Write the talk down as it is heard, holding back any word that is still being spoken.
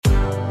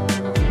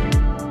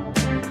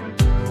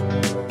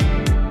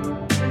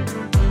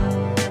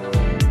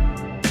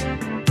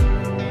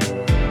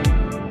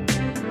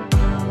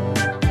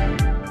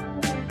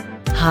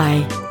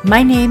Hi,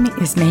 my name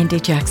is Mandy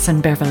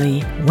Jackson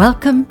Beverly.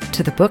 Welcome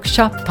to the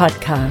Bookshop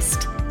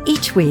Podcast.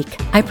 Each week,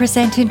 I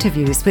present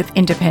interviews with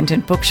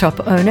independent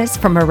bookshop owners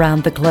from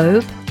around the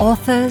globe,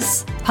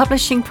 authors,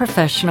 publishing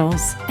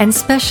professionals, and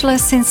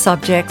specialists in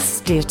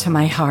subjects dear to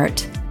my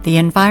heart, the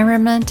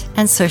environment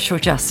and social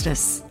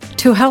justice.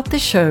 To help the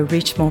show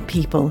reach more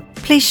people,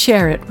 please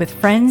share it with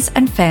friends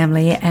and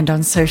family and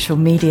on social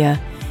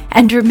media.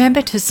 And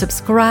remember to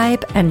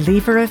subscribe and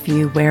leave a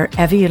review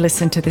wherever you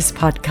listen to this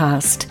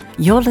podcast.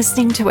 You're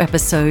listening to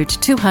episode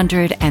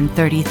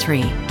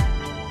 233.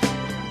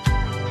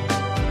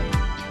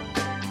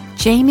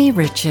 Jamie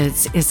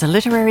Richards is a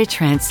literary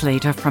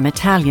translator from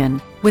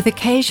Italian, with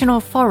occasional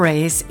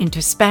forays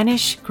into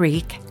Spanish,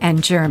 Greek,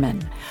 and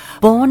German.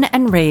 Born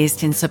and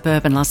raised in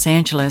suburban Los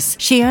Angeles,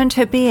 she earned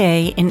her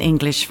BA in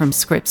English from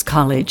Scripps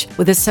College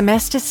with a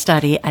semester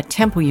study at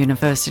Temple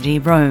University,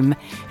 Rome,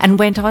 and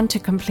went on to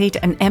complete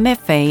an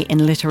MFA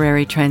in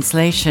literary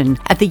translation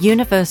at the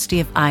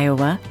University of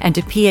Iowa and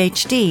a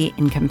PhD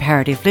in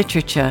comparative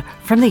literature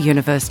from the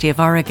University of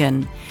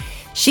Oregon.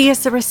 She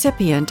is the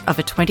recipient of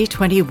a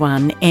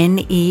 2021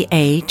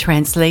 NEA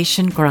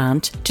translation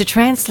grant to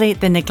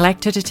translate the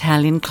neglected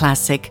Italian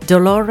classic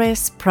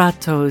Dolores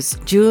Prato's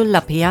Giù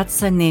la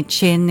piazza ne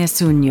c'è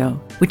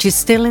nessuno, which is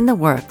still in the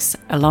works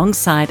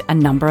alongside a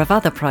number of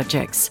other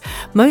projects.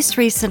 Most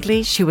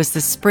recently, she was the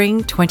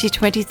Spring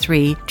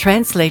 2023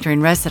 Translator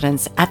in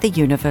Residence at the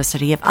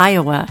University of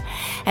Iowa,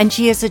 and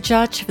she is a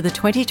judge for the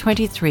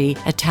 2023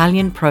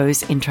 Italian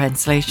Prose in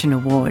Translation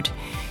Award.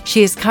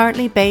 She is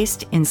currently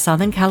based in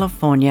Southern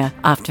California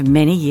after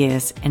many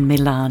years in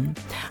Milan.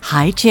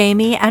 Hi,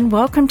 Jamie, and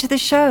welcome to the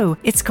show.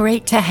 It's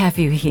great to have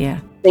you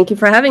here. Thank you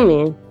for having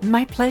me.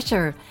 My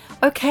pleasure.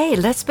 Okay,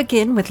 let's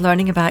begin with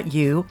learning about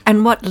you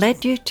and what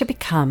led you to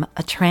become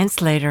a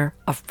translator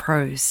of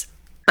prose.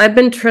 I've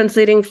been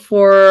translating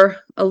for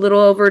a little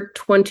over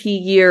 20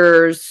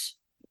 years,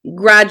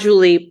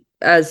 gradually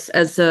as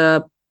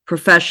a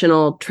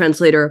professional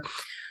translator.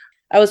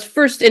 I was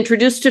first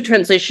introduced to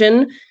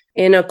translation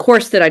in a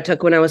course that I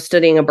took when I was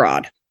studying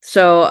abroad.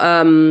 So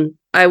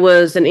I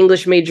was an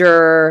English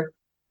major.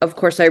 Of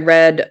course, I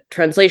read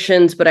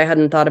translations, but I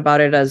hadn't thought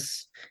about it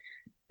as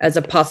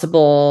a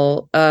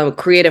possible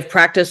creative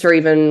practice or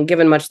even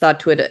given much thought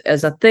to it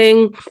as a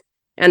thing.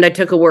 And I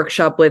took a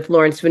workshop with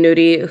Lawrence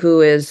Venuti,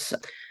 who is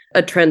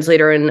a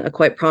translator and a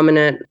quite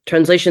prominent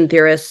translation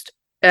theorist.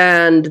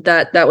 And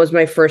that was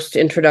my first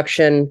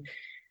introduction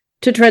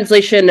to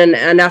translation.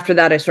 And after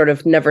that, I sort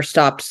of never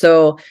stopped.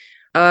 So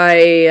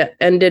I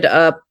ended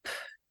up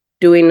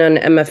doing an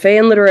MFA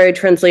in literary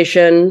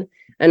translation,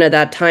 and at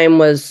that time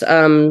was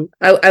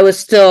I was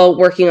still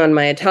working on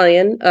my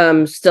Italian,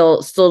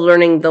 still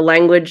learning the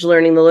language,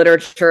 learning the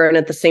literature, and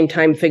at the same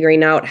time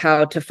figuring out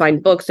how to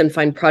find books and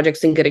find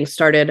projects and getting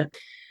started.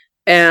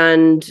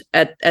 And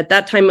at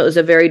that time, it was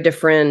a very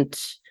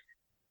different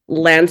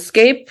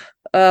landscape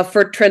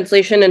for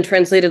translation and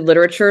translated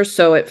literature.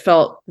 So it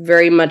felt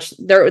very much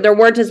there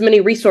weren't as many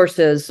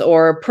resources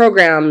or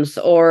programs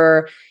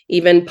or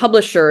even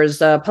publishers,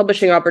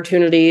 publishing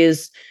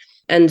opportunities.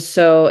 And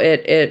so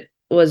it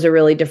was a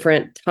really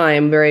different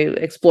time, very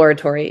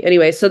exploratory.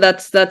 Anyway, so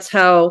that's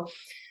how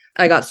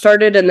I got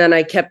started. And then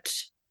I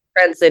kept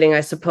translating, I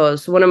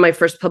suppose. One of my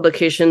first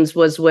publications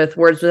was with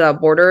Words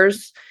Without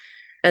Borders.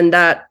 And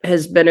that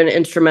has been an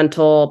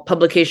instrumental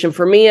publication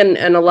for me and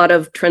a lot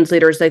of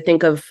translators. I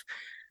think of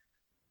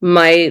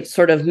my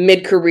sort of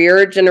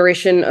mid-career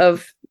generation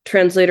of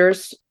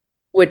translators,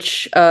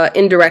 which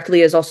indirectly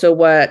is also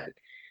what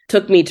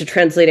took me to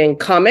translating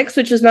comics,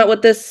 which is not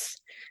what this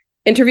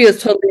interview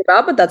is totally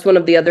about, but that's one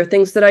of the other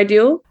things that I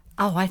do.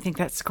 Oh, I think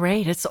that's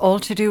great. It's all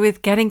to do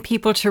with getting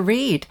people to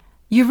read.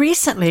 You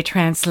recently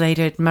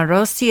translated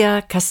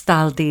Marozia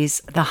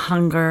Castaldi's The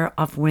Hunger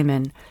of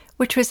Women,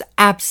 which was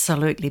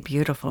absolutely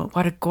beautiful.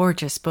 What a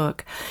gorgeous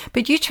book.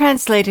 But you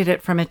translated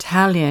it from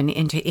Italian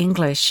into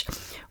English.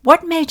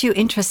 What made you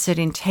interested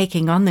in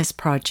taking on this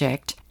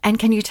project? And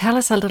can you tell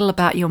us a little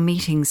about your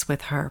meetings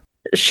with her?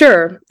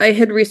 Sure. I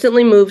had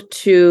recently moved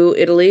to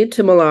Italy,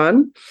 to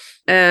Milan,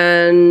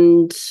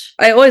 and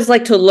I always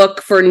like to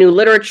look for new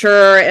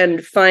literature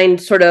and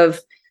find sort of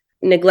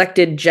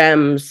neglected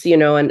gems,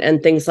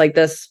 and things like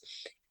this.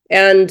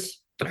 And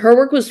her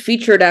work was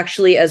featured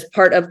actually as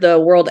part of the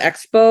World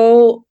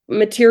Expo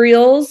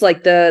materials,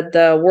 like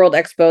the World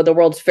Expo, the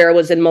World's Fair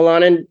was in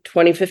Milan in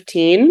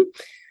 2015.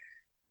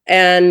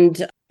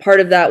 And part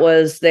of that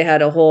was they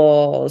had a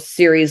whole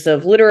series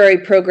of literary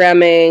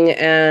programming.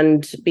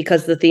 And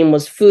because the theme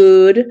was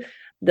food,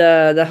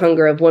 the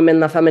Hunger of Women,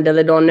 La Fame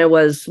delle Donne,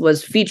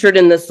 was featured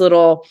in this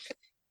little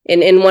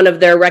in one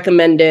of their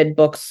recommended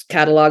books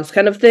catalogs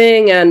kind of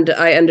thing. And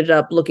I ended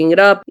up looking it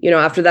up.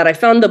 After that, I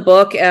found the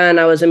book and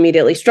I was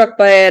immediately struck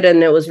by it.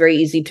 And it was very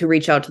easy to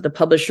reach out to the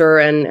publisher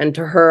and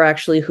to her,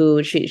 actually,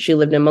 who she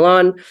lived in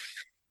Milan.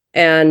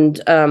 And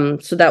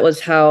so that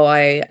was how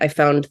I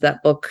found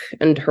that book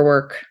and her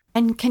work.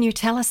 And can you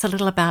tell us a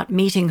little about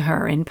meeting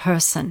her in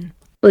person?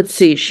 Let's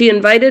see. She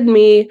invited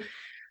me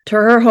to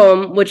her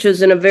home, which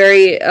is in a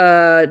very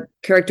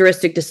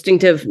characteristic,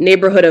 distinctive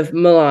neighborhood of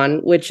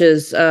Milan, which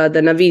is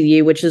the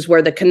Navigli, which is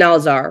where the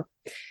canals are.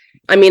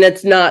 I mean,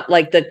 it's not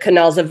like the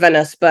canals of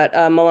Venice, but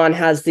Milan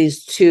has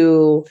these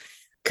two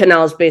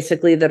canals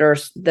basically that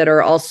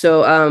are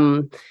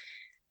also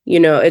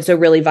it's a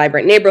really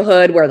vibrant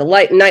neighborhood where the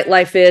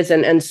nightlife is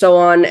and so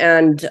on.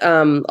 And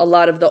a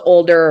lot of the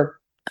older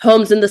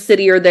homes in the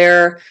city are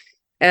there.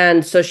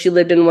 And so she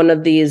lived in one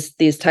of these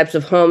types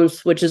of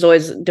homes, which is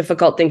always a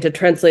difficult thing to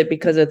translate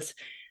because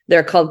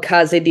they're called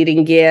case di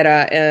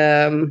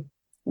ringhiera,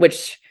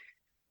 which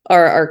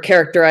are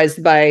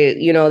characterized by,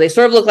 they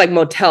sort of look like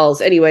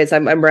motels. Anyways,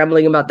 I'm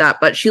rambling about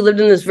that. But she lived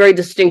in this very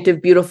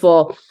distinctive,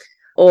 beautiful,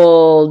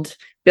 old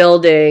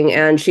building,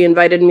 and she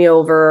invited me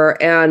over,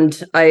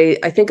 and I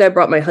think I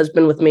brought my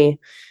husband with me.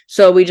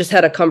 So we just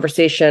had a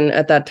conversation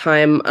at that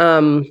time.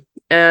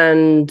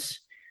 And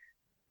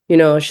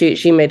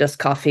she made us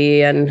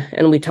coffee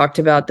and we talked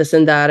about this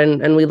and that,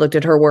 and we looked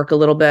at her work a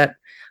little bit.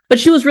 But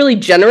she was really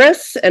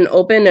generous and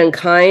open and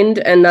kind,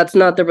 and that's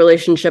not the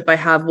relationship I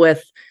have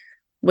with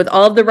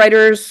all of the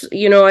writers,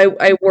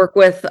 I work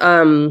with.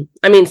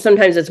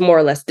 Sometimes it's more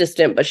or less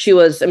distant, but she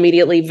was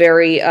immediately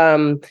very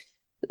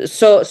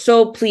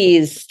so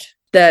pleased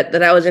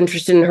that I was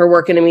interested in her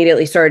work and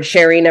immediately started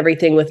sharing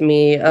everything with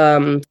me.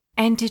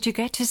 And did you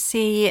get to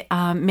see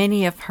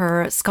many of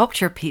her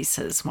sculpture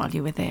pieces while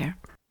you were there?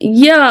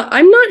 Yeah,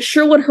 I'm not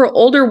sure what her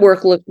older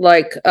work looked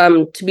like,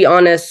 to be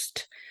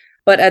honest.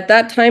 But at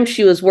that time,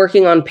 she was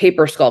working on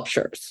paper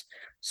sculptures.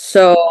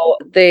 So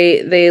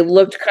they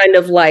looked kind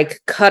of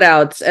like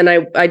cutouts. And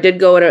I did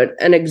go to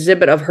an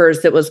exhibit of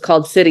hers that was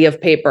called City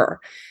of Paper.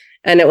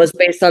 And it was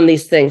based on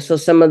these things. So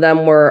some of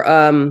them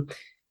were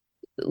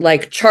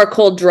like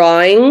charcoal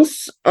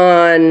drawings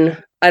on,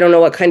 I don't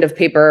know what kind of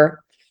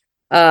paper,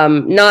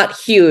 not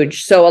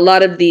huge. So a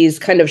lot of these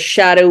kind of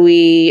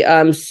shadowy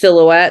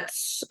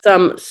silhouettes,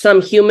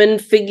 some human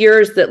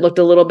figures that looked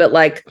a little bit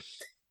like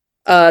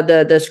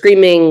the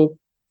screaming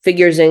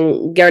figures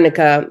in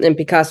Guernica in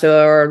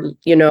Picasso, or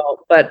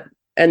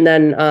and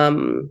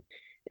then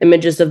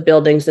images of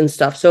buildings and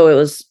stuff. So it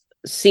was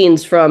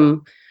scenes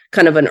from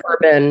kind of an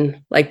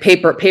urban, like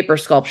paper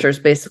sculptures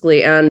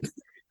basically. And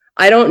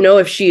I don't know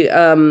if she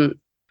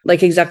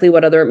like exactly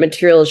what other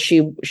materials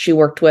she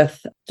worked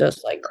with,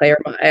 just like clay.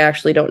 I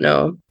actually don't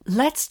know.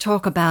 Let's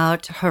talk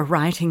about her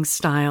writing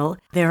style.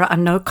 There are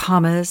no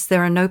commas,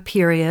 there are no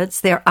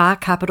periods, there are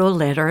capital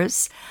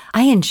letters.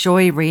 I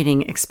enjoy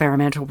reading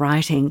experimental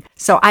writing,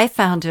 so I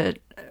found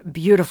it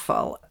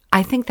beautiful.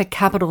 I think the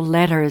capital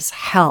letters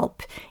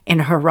help in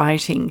her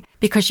writing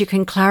because you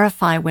can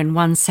clarify when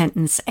one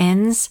sentence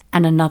ends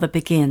and another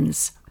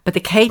begins. But the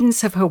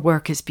cadence of her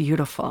work is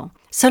beautiful.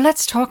 So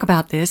let's talk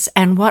about this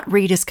and what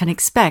readers can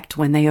expect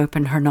when they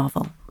open her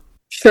novel.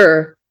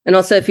 Sure. And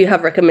also, if you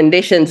have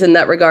recommendations in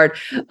that regard,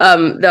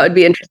 that would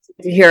be interesting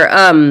to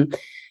hear.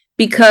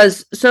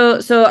 Because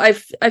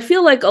I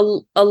feel like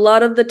a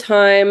lot of the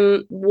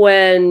time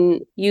when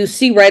you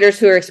see writers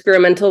who are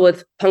experimental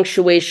with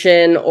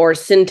punctuation or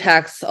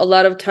syntax, a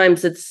lot of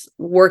times it's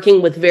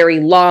working with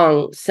very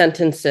long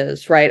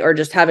sentences, right? Or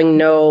just having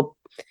no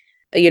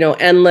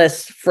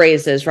endless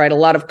phrases, right? A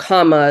lot of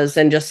commas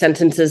and just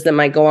sentences that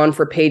might go on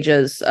for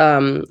pages.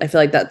 I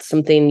feel like that's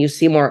something you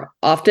see more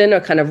often,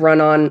 a kind of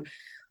run on.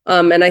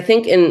 And I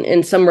think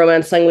in some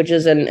Romance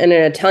languages and in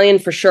Italian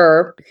for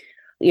sure,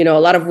 a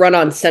lot of run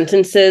on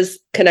sentences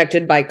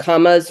connected by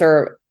commas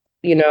or,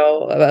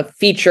 a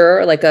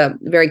feature, like a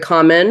very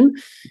common.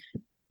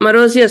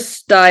 Marosia's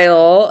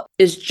style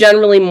is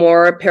generally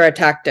more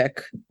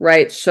paratactic,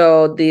 right?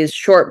 So these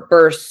short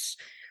bursts.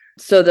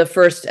 So the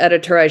first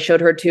editor I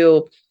showed her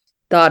to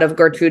thought of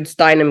Gertrude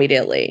Stein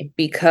immediately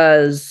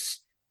because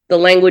the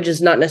language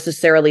is not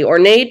necessarily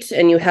ornate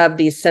and you have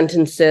these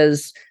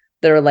sentences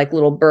that are like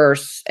little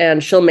bursts,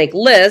 and she'll make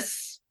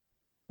lists,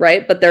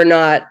 right? But they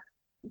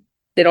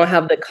don't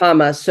have the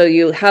comma. So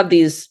you have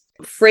these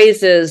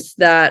phrases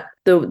that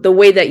the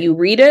way that you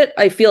read it,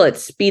 I feel it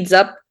speeds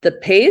up the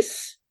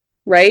pace,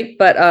 right?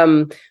 But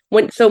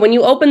when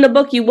you open the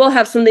book, you will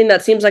have something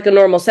that seems like a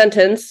normal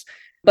sentence,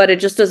 but it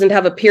just doesn't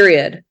have a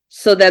period.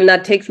 So then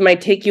that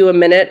might take you a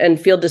minute and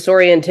feel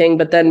disorienting.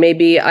 But then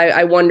maybe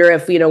I wonder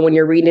if, when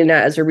you're reading it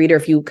as a reader,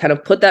 if you kind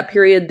of put that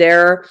period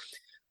there,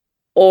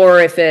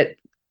 or if it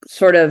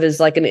sort of is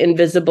like an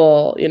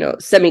invisible,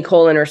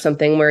 semicolon or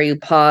something where you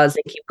pause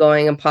and keep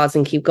going and pause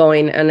and keep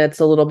going. And it's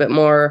a little bit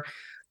more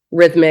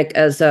rhythmic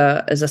as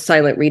a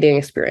silent reading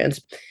experience.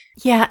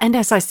 Yeah, and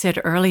as I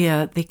said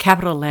earlier, the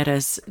capital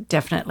letters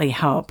definitely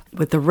help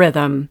with the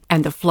rhythm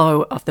and the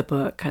flow of the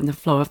book and the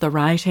flow of the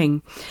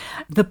writing.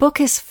 The book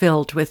is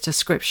filled with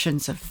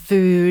descriptions of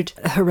food,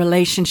 her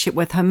relationship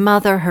with her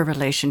mother, her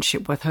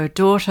relationship with her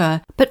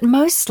daughter, but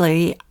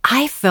mostly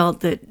I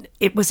felt that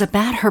it was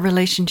about her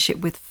relationship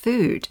with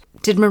food.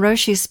 Did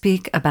Marosia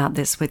speak about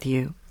this with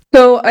you?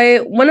 So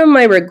one of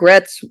my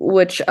regrets,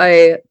 which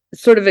I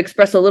sort of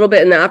express a little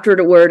bit in the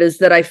afterword, is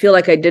that I feel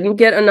like I didn't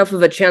get enough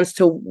of a chance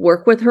to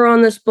work with her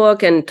on this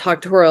book and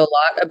talk to her a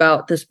lot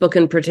about this book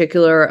in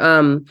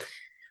particular.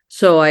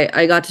 So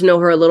I got to know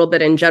her a little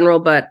bit in general,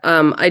 but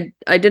I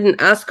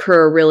didn't ask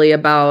her really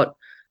about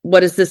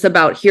what is this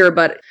about here,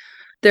 but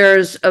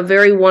there's a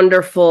very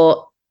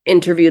wonderful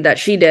interview that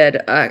she did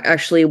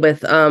actually with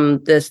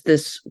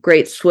this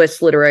great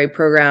Swiss literary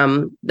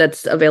program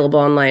that's available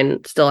online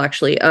still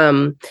actually.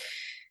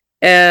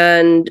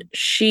 And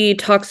she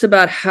talks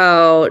about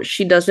how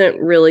she doesn't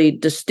really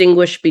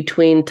distinguish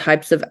between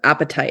types of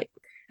appetite.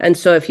 And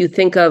so if you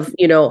think of,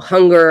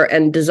 hunger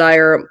and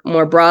desire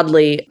more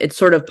broadly, it's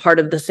sort of part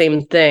of the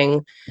same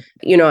thing.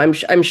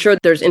 I'm sure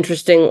there's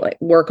interesting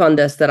work on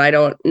this that I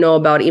don't know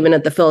about even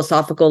at the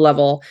philosophical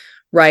level,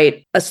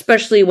 right?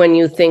 Especially when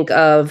you think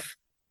of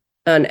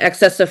an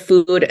excess of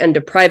food and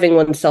depriving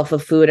oneself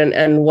of food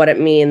and what it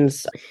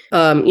means.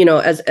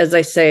 As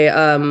I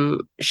say,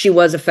 she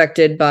was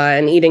affected by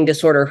an eating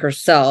disorder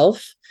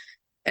herself.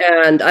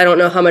 And I don't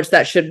know how much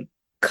that should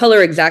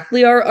color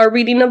exactly our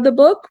reading of the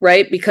book,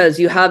 right? Because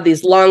you have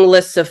these long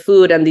lists of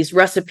food and these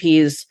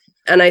recipes.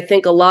 And I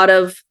think a lot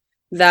of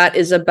that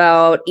is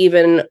about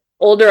even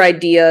older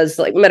ideas,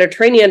 like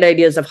Mediterranean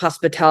ideas of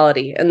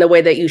hospitality. And the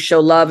way that you show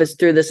love is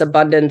through this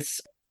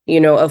abundance,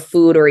 of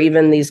food, or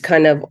even these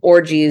kind of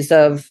orgies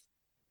of,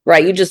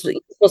 right? You're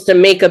supposed to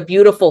make a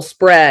beautiful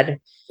spread.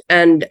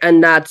 And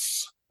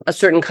that's a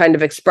certain kind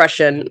of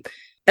expression.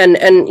 And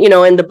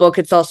in the book,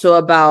 it's also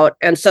about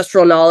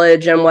ancestral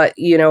knowledge and what,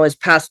 is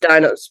passed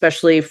down,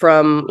 especially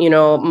from,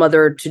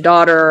 mother to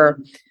daughter.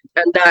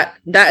 And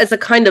that is a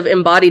kind of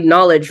embodied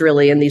knowledge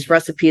really in these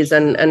recipes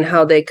and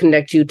how they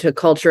connect you to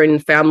culture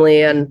and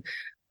family. And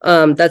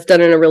that's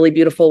done in a really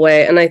beautiful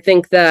way. And I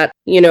think that,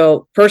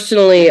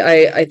 personally,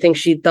 I think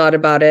she thought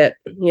about it,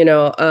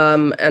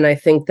 and I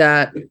think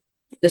that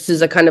this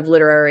is a kind of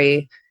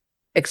literary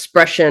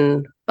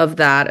expression of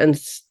that.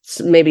 And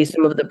maybe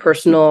some of the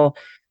personal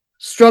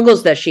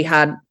struggles that she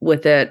had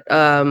with it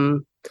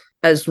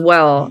as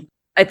well.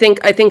 I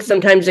think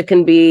sometimes it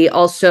can be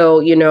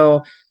also,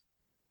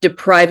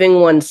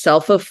 depriving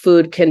oneself of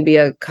food can be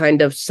a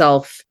kind of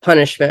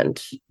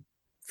self-punishment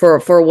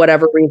for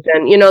whatever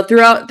reason.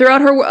 Throughout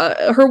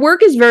her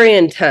work is very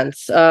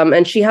intense.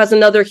 And she has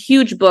another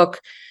huge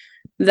book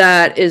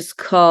that is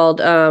called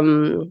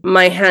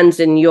My Hands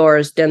in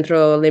Yours,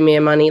 Dentro le mie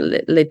mani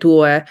le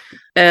tue.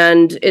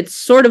 And it's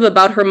sort of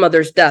about her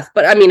mother's death.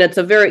 But I mean, it's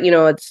a very,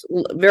 it's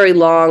very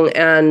long.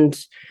 And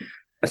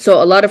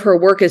so a lot of her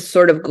work is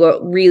sort of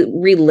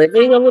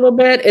reliving a little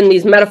bit in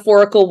these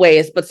metaphorical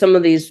ways, but some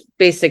of these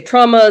basic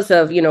traumas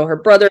of, her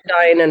brother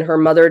dying and her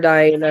mother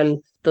dying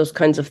and those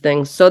kinds of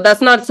things. So that's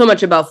not so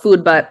much about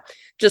food, but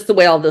just the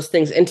way all those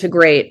things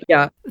integrate.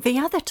 Yeah. The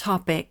other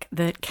topic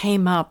that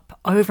came up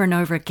over and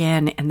over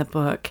again in the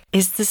book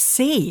is the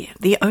sea,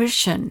 the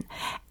ocean.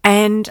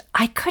 And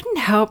I couldn't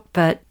help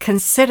but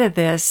consider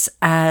this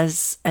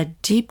as a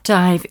deep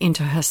dive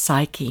into her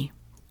psyche.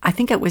 I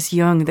think it was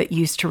Jung that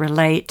used to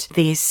relate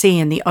the sea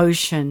and the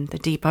ocean, the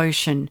deep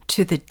ocean,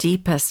 to the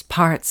deepest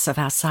parts of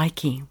our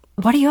psyche.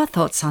 What are your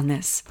thoughts on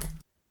this?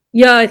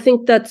 Yeah, I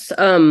think that's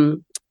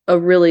a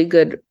really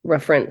good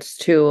reference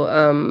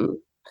to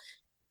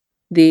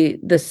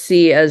the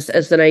sea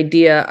as an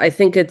idea. I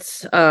think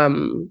it's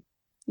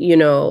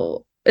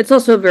it's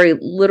also a very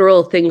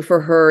literal thing for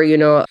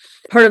her.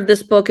 Part of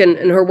this book and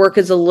her work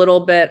is a little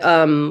bit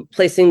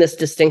placing this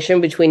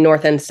distinction between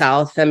North and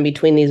South and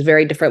between these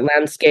very different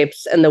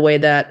landscapes and the way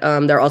that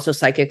they're also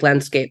psychic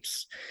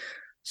landscapes.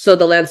 So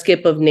the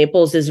landscape of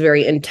Naples is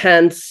very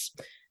intense,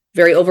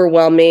 very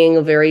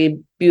overwhelming, very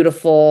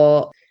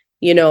beautiful,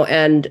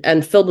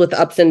 and filled with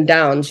ups and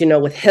downs,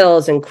 with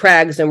hills and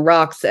crags and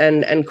rocks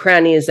and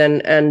crannies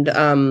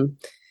and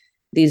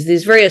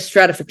these various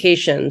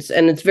stratifications,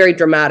 and it's very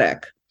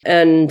dramatic.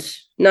 And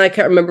now I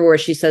can't remember where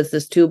she says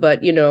this too,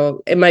 but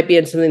it might be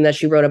in something that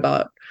she wrote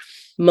about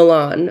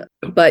Milan.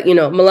 But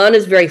Milan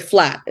is very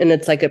flat, and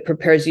it's like it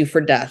prepares you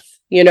for death,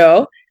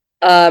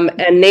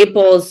 and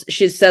Naples,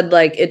 she said,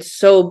 like, it's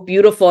so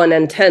beautiful and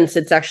intense,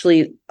 it's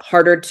actually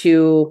harder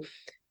to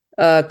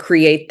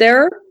create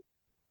there.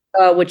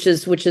 Which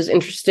is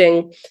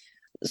interesting.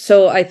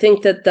 So I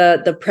think that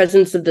the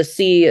presence of the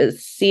sea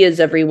is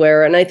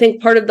everywhere. And I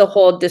think part of the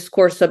whole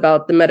discourse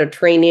about the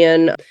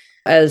Mediterranean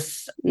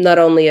as not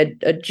only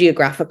a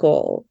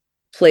geographical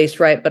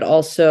place, right, but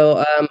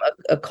also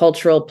a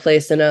cultural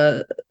place and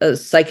a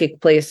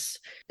psychic place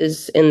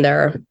is in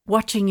there.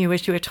 Watching you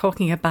as you were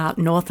talking about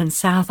North and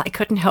South, I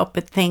couldn't help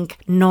but think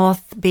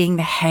North being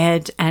the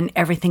head and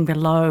everything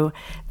below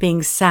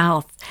being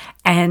South.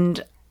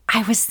 And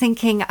I was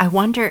thinking, I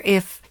wonder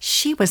if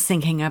she was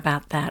thinking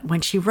about that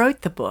when she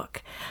wrote the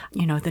book,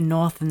 the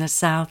North and the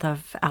South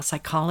of our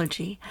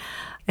psychology.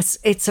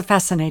 It's a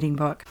fascinating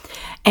book.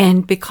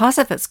 And because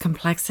of its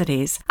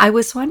complexities, I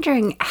was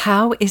wondering,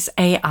 how is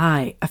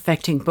AI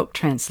affecting book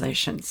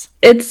translations?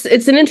 It's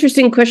an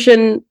interesting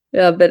question,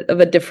 a bit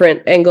of a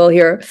different angle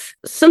here.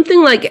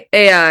 Something like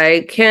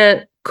AI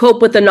can't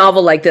cope with a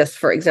novel like this,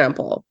 for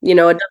example.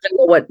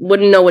 It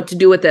wouldn't know what to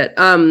do with it.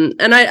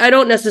 And I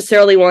don't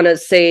necessarily want to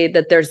say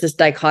that there's this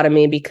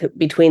dichotomy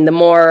between the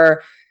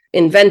more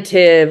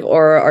inventive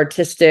or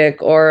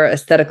artistic or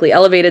aesthetically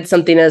elevated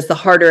something is, the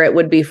harder it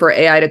would be for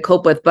AI to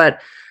cope with. But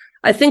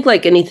I think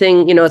like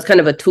anything, it's kind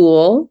of a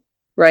tool,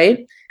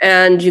 right?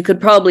 And you could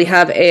probably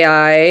have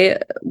AI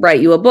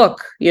write you a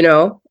book,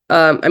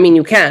 I mean,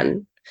 you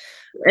can,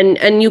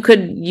 and you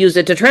could use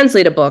it to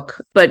translate a book,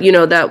 but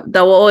that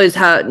will always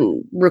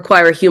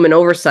require human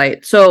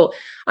oversight. So,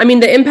 I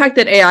mean, the impact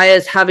that AI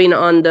is having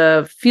on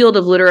the field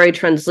of literary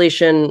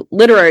translation,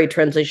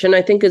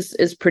 I think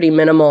is pretty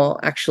minimal,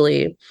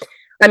 actually.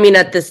 I mean,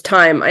 at this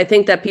time, I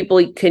think that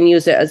people can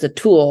use it as a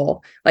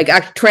tool, like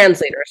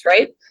translators,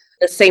 right?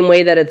 The same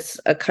way that it's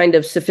a kind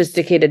of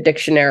sophisticated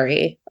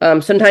dictionary.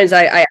 Sometimes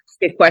I ask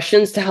it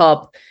questions to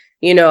help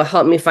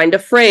me find a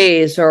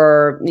phrase,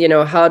 or,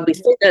 how would we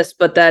say this?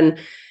 But then,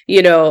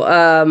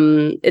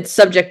 it's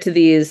subject to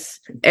these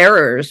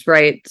errors,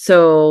 right?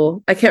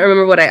 So I can't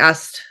remember what I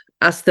asked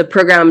the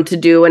program to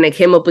do when it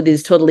came up with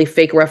these totally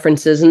fake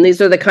references. And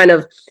these are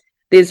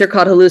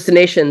called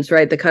hallucinations,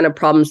 right? The kind of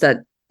problems that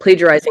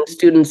plagiarizing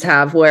students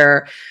have,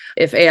 where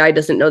if AI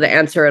doesn't know the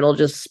answer, it'll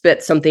just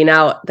spit something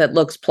out that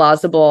looks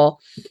plausible.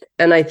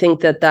 And I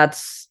think that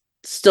that's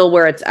still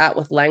where it's at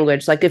with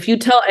language. Like if you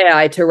tell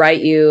AI to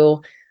write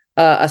you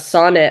a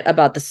sonnet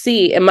about the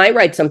sea, it might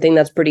write something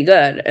that's pretty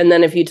good. And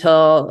then if you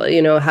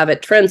have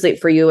it translate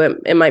for you,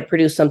 it might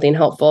produce something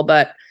helpful.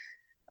 But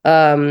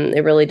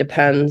it really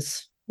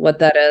depends what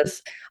that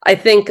is. I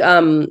think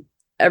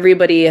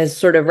everybody has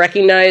sort of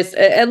recognized,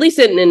 at least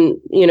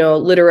in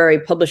literary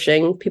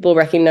publishing, people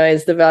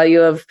recognize the value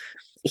of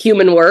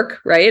human work,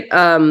 right?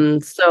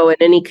 So in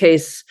any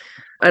case,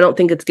 I don't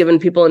think it's given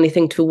people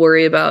anything to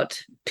worry about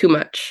too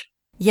much.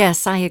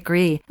 Yes, I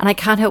agree. And I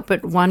can't help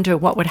but wonder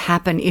what would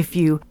happen if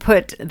you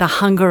put the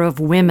hunger of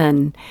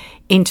women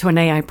into an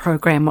AI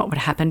program, what would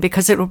happen,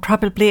 because it will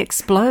probably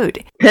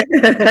explode.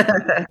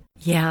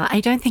 Yeah, I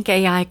don't think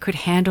AI could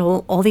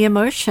handle all the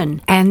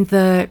emotion and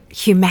the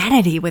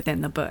humanity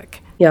within the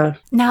book. Yeah.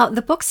 Now,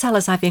 the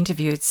booksellers I've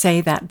interviewed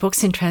say that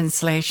books in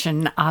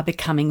translation are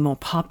becoming more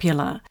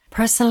popular.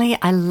 Personally,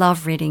 I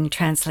love reading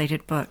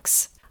translated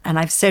books. And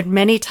I've said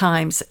many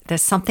times,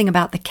 there's something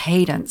about the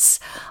cadence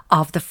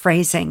of the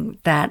phrasing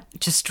that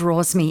just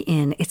draws me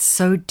in. It's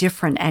so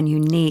different and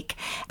unique.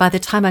 By the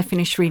time I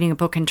finish reading a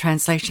book in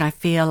translation, I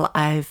feel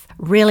I've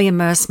really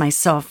immersed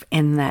myself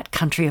in that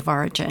country of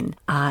origin.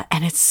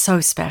 And it's so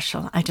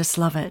special. I just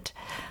love it.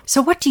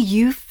 So what do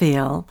you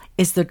feel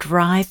is the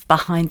drive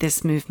behind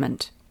this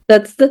movement?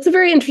 That's a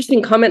very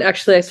interesting comment,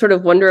 actually. I sort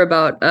of wonder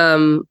about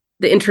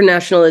the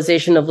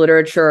internationalization of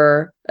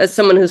literature, as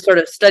someone who's sort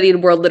of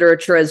studied world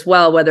literature as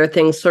well, whether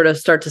things sort of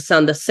start to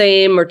sound the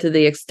same, or to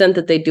the extent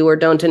that they do or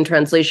don't in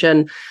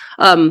translation.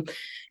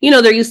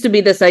 There used to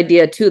be this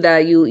idea too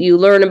that you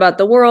learn about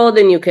the world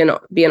and you can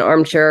be an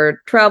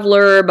armchair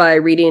traveler by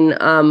reading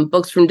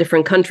books from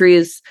different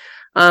countries.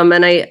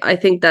 And I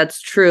think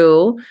that's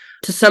true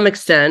to some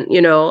extent.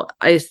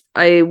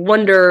 I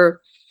wonder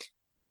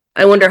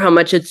how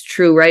much it's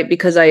true, right?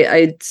 Because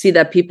I see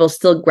that people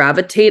still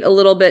gravitate a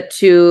little bit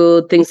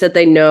to things that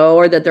they know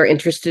or that they're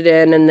interested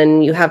in, and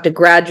then you have to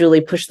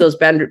gradually push those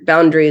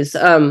boundaries.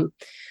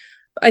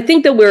 I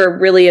think that we're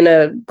really in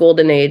a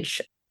golden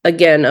age,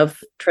 again, of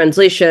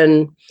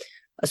translation,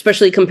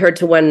 especially compared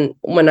to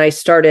when I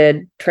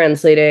started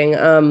translating.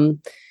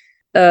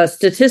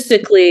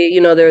 Statistically,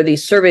 there are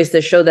these surveys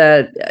that show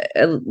that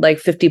like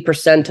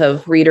 50%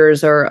 of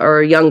readers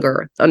are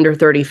younger, under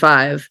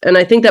 35. And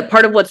I think that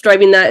part of what's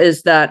driving that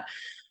is that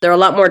there are a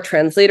lot more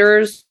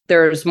translators.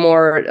 There's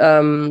more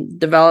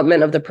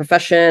development of the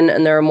profession,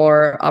 and there are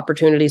more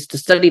opportunities to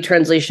study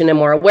translation and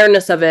more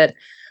awareness of it.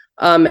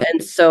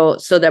 And so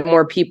that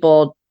more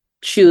people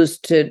choose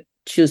to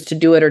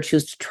do it or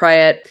choose to try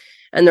it.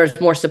 And there's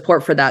more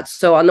support for that.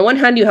 So on the one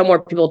hand, you have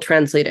more people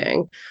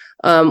translating.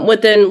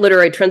 Within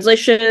literary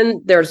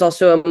translation, there's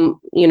also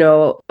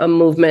a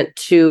movement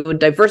to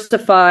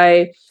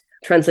diversify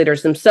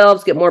translators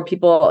themselves, get more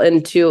people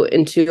into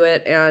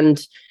it,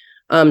 and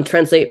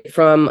translate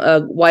from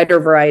a wider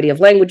variety of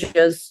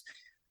languages,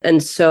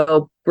 and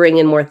so bring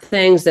in more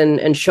things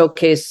and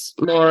showcase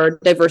more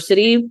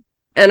diversity.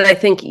 And I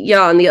think,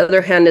 on the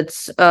other hand,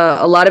 it's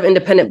a lot of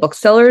independent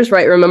booksellers,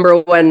 right? Remember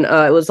when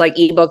it was like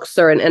ebooks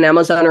and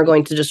Amazon are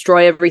going to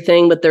destroy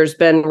everything, but there's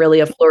been really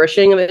a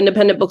flourishing of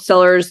independent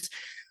booksellers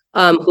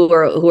who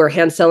are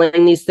hand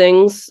selling these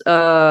things,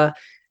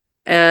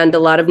 and a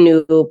lot of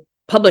new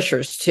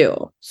publishers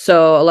too.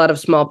 So a lot of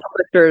small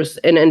publishers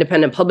and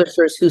independent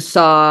publishers who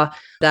saw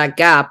that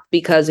gap,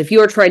 because if you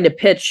were trying to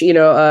pitch,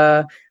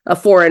 a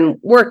foreign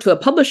work to a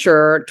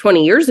publisher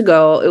 20 years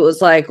ago, it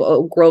was like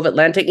Grove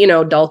Atlantic,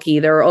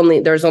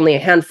 Dalkey. There's only a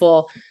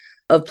handful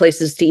of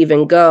places to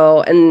even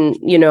go, and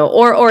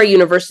or a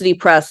university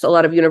press. A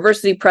lot of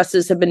university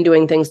presses have been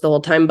doing things the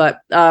whole time, but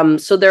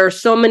so there are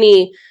so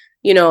many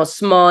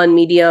small and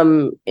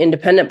medium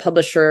independent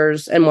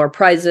publishers, and more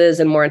prizes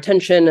and more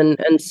attention,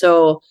 and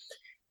so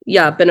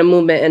been a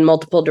movement in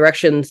multiple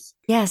directions.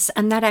 Yes,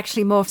 and that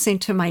actually morphs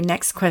into my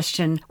next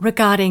question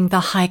regarding the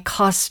high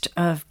cost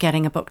of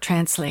getting a book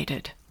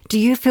translated. Do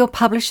you feel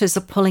publishers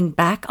are pulling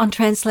back on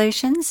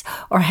translations,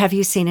 or have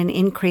you seen an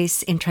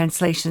increase in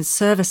translation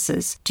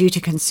services due to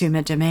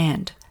consumer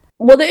demand?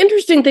 Well, the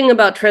interesting thing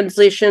about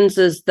translations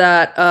is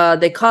that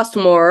they cost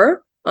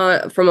more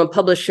from a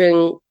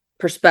publishing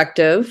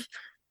perspective.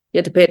 You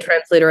have to pay a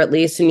translator at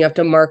least, and you have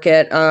to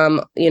market,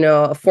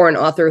 a foreign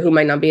author who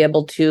might not be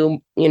able to,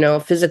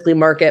 physically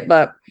market.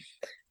 But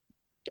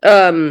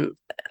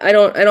I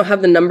don't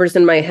have the numbers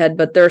in my head,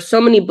 but there are so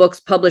many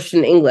books published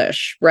in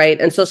English, right?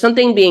 And so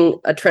something being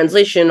a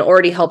translation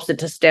already helps it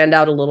to stand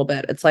out a little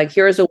bit. It's like,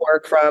 here's a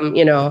work from,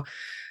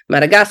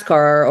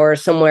 Madagascar or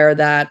somewhere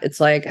that it's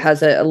like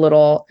has a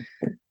little,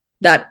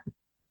 that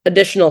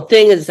additional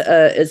thing is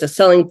a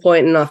selling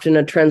point, and often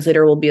a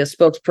translator will be a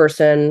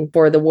spokesperson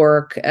for the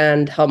work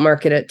and help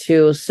market it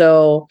too.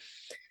 So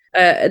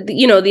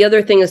the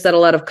other thing is that a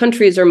lot of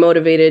countries are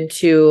motivated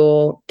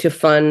to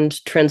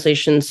fund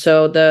translations.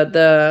 So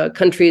the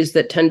countries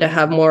that tend to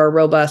have more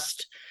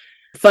robust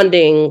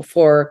funding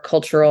for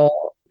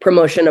cultural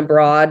promotion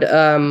abroad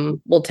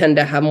will tend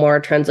to have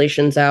more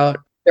translations out.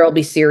 There will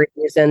be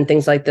series and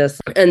things like this,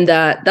 and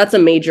that's a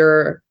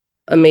major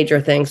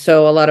thing.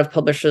 So a lot of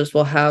publishers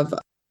will have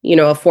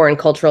a foreign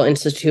cultural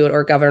institute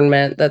or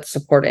government that's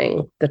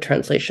supporting the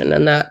translation,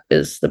 and that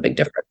is the big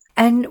difference.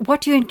 And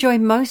what do you enjoy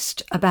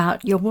most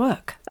about your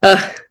work?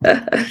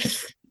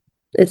 It's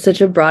such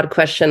a broad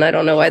question. I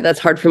don't know why that's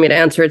hard for me to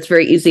answer. It's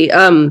very easy.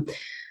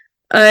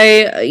 I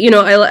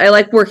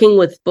like working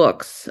with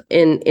books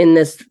in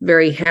this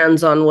very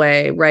hands-on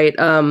way, right?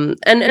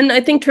 And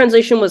I think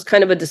translation was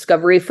kind of a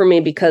discovery for me,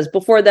 because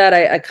before that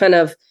I kind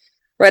of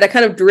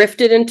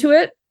drifted into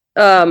it.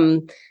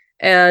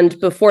 And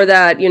before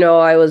that,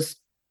 I was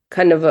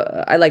kind of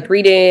I liked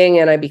reading,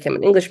 and I became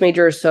an English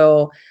major.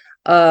 So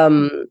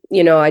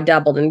I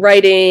dabbled in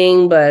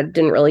writing, but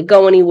didn't really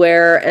go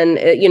anywhere. And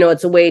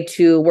it's a way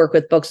to work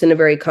with books in a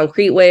very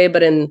concrete way,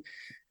 but in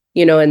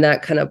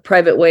that kind of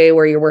private way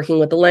where you're working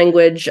with the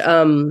language.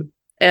 And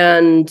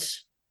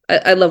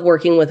I love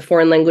working with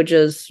foreign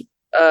languages.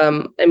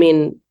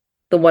 The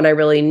one I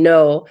really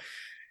know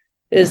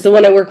is the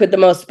one I work with the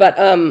most, but,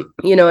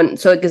 and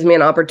so it gives me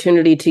an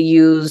opportunity to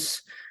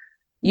use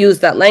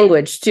that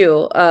language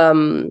too,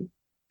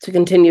 to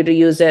continue to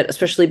use it,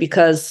 especially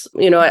because,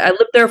 I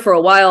lived there for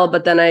a while,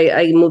 but then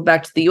I moved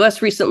back to the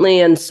US recently.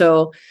 And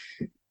so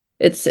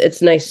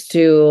it's nice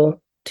to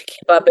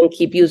keep up and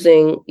keep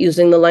using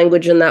the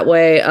language in that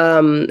way,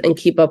 and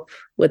keep up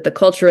with the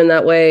culture in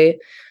that way.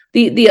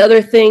 The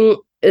other thing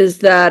is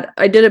that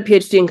I did a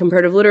PhD in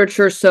comparative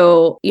literature.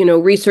 So,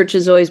 research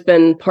has always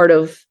been part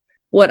of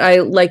what I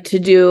like to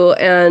do.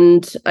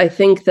 And I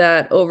think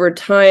that over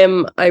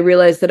time, I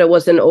realized that it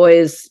wasn't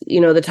always,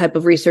 the type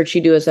of research you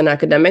do as an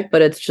academic,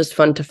 but it's just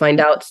fun to find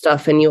out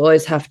stuff. And you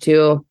always have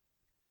to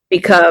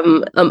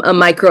become a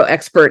micro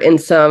expert in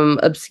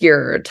some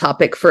obscure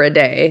topic for a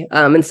day.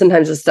 And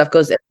sometimes the stuff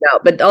goes in and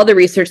out, but all the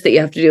research that you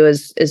have to do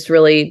is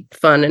really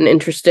fun and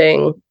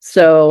interesting.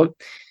 So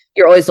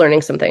you're always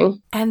learning something.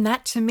 And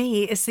that to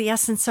me is the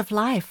essence of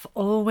life,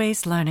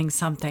 always learning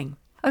something.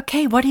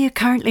 Okay, what are you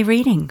currently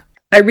reading?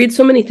 I read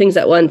so many things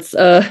at once.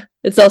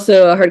 It's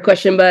also a hard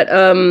question, but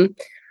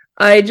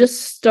I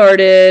just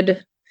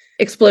started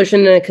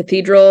Explosion in a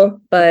Cathedral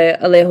by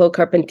Alejo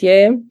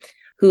Carpentier,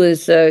 who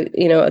is a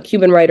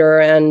Cuban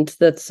writer, and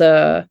that's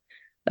a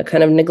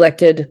kind of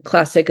neglected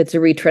classic. It's a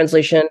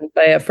retranslation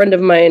by a friend of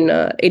mine,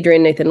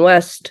 Adrian Nathan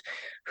West,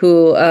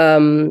 who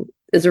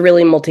is a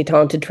really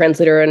multi-talented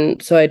translator,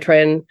 and so I try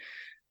and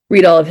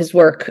read all of his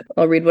work.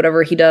 I'll read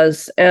whatever he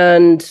does.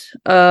 And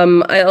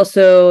I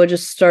also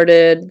just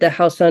started The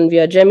House on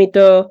Via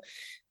Gemito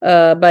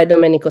by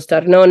Domenico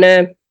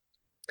Starnone.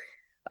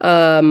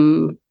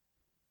 And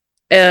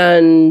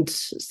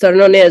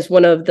Starnone is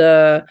one of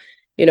the,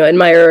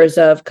 admirers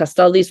of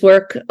Castaldi's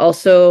work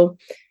also.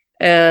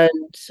 And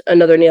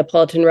another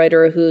Neapolitan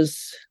writer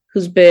who's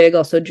big,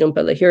 also Jhumpa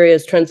Lahiri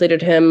has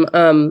translated him.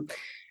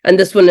 And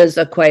this one is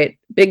a quite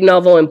big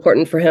novel,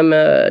 important for him,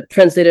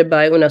 translated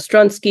by Una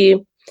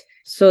Stronsky.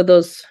 So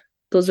those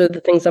are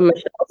the things on my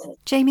shelf.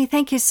 Jamie,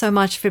 thank you so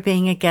much for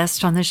being a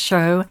guest on the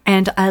show.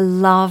 And I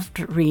loved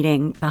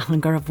reading The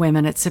Hunger of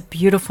Women. It's a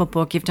beautiful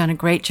book. You've done a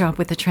great job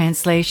with the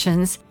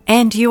translations.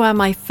 And you are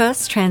my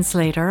first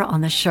translator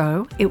on the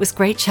show. It was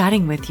great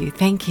chatting with you.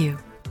 Thank you.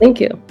 Thank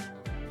you.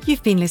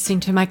 You've been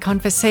listening to my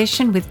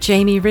conversation with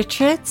Jamie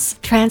Richards,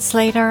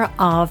 translator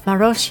of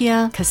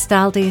Maroscia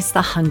Castaldi's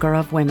The Hunger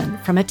of Women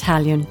from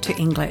Italian to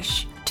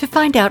English. To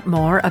find out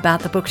more about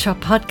the Bookshop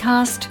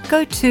Podcast,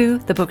 go to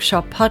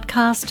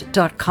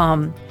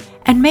thebookshoppodcast.com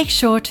and make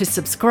sure to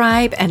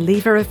subscribe and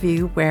leave a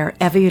review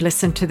wherever you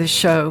listen to the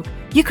show.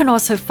 You can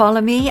also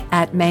follow me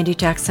at Mandy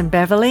Jackson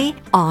Beverly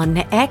on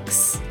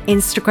X,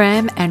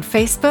 Instagram, and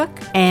Facebook,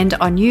 and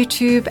on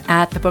YouTube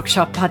at the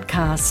Bookshop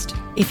Podcast.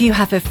 If you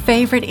have a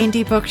favorite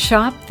indie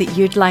bookshop that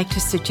you'd like to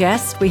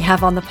suggest we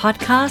have on the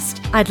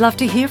podcast, I'd love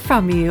to hear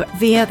from you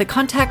via the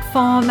contact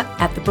form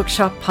at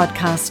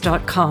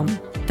thebookshoppodcast.com.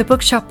 The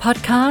Bookshop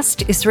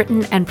Podcast is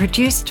written and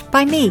produced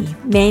by me,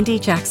 Mandy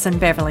Jackson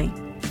Beverly.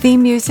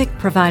 Theme music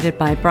provided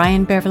by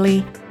Brian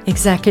Beverly.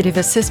 Executive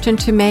assistant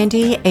to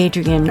Mandy,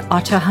 Adrian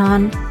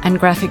Otterhan, and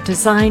graphic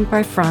design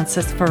by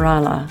Francis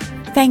Farala.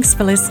 Thanks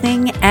for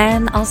listening,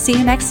 and I'll see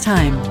you next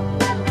time.